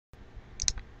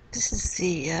This is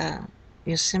the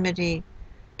Yosemite,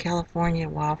 California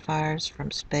wildfires from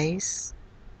space.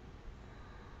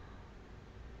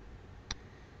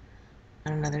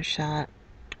 Another shot.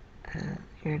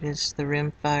 Here it is, the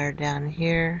rim fire down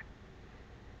here.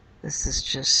 This is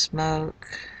just smoke.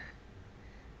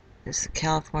 This is the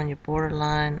California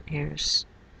borderline. Here's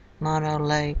Mono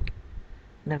Lake,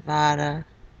 Nevada.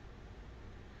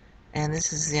 And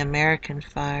this is the American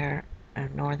fire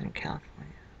in Northern California.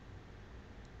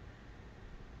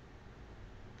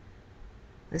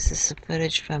 This is some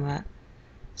footage from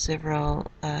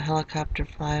several helicopter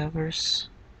flyovers.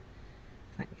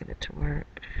 If I can get it to work.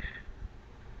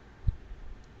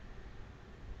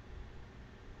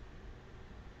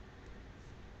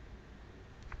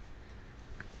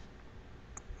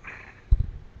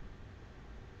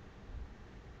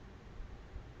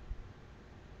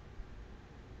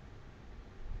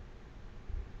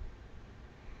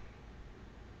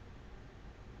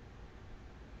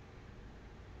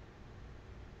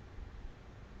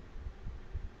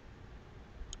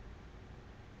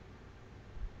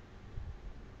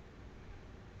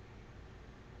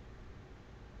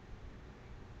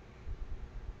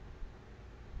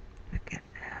 Look at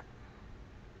that.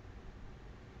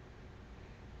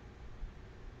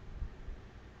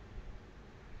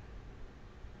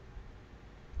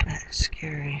 That is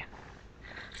scary.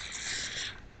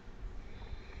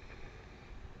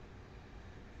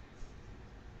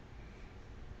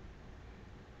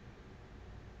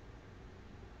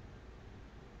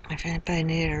 If anybody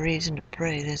needed a reason to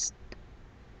pray, this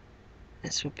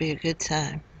would be a good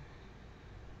time.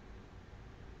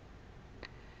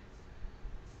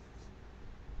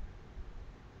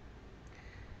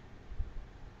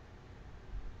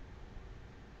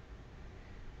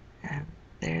 And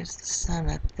there's the sun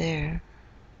up there.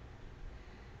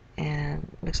 And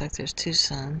looks like there's two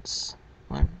suns.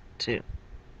 One, two.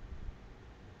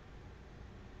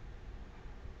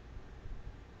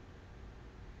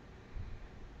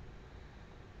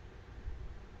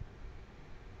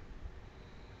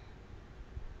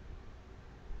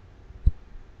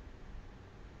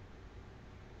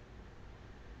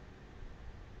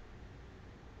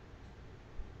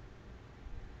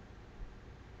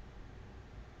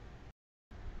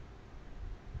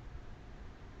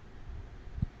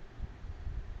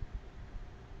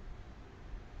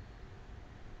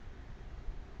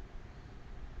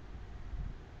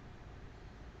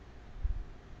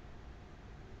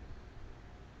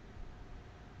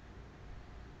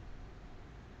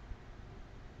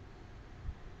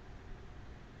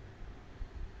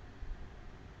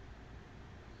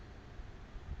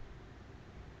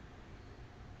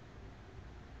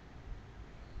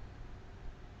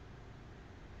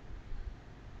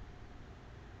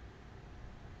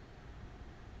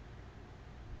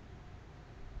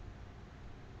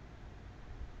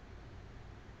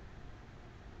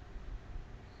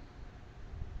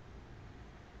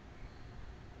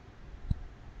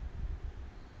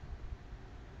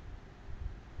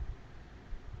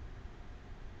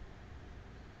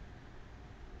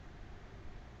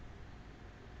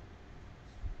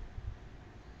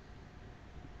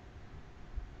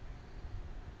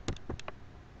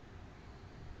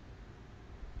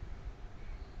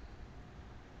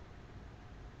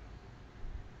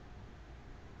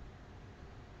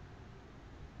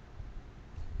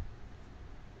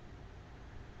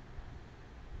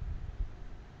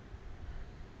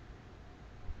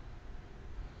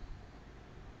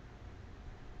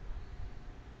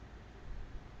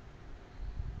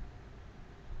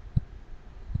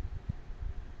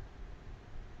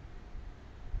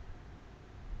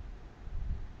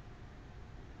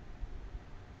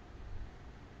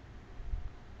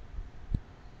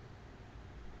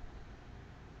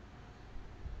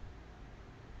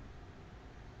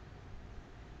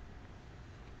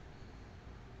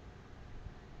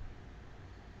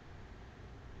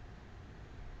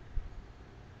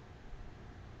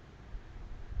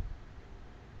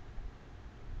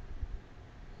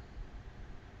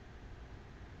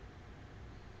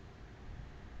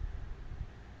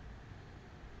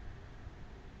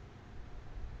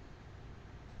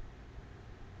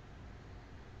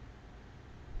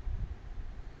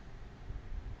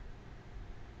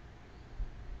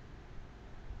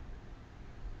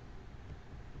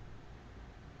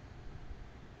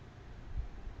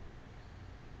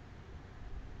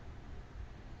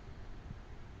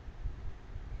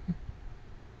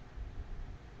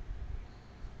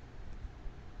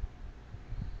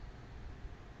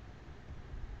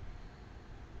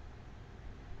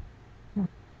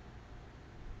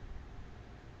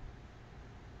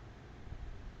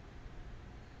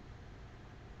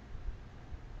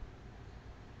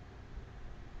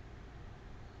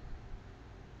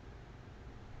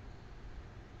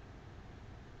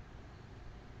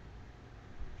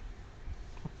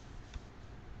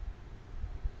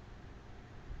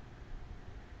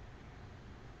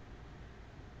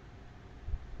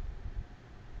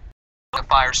 the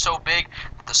fire so big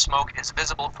that the smoke is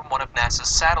visible from one of NASA's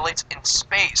satellites in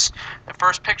space. The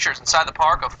first pictures inside the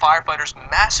park of firefighters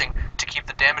massing to keep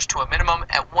the damage to a minimum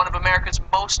at one of America's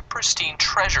most pristine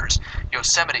treasures.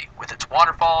 Yosemite, with its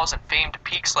waterfalls and famed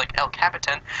peaks like El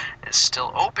Capitan, is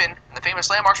still open, and the famous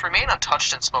landmarks remain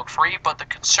untouched and smoke-free, but the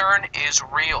concern is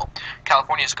real.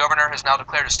 California's governor has now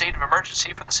declared a state of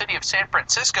emergency for the city of San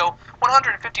Francisco,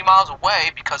 150 miles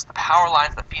away, because the power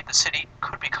lines that feed the city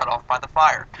could be cut off by the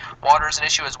fire. Water is an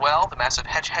issue as well. The massive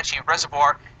Hetch Hetchy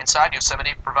Reservoir inside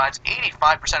Yosemite provides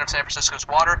 85% of San Francisco's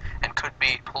water and could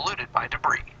be polluted by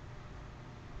debris.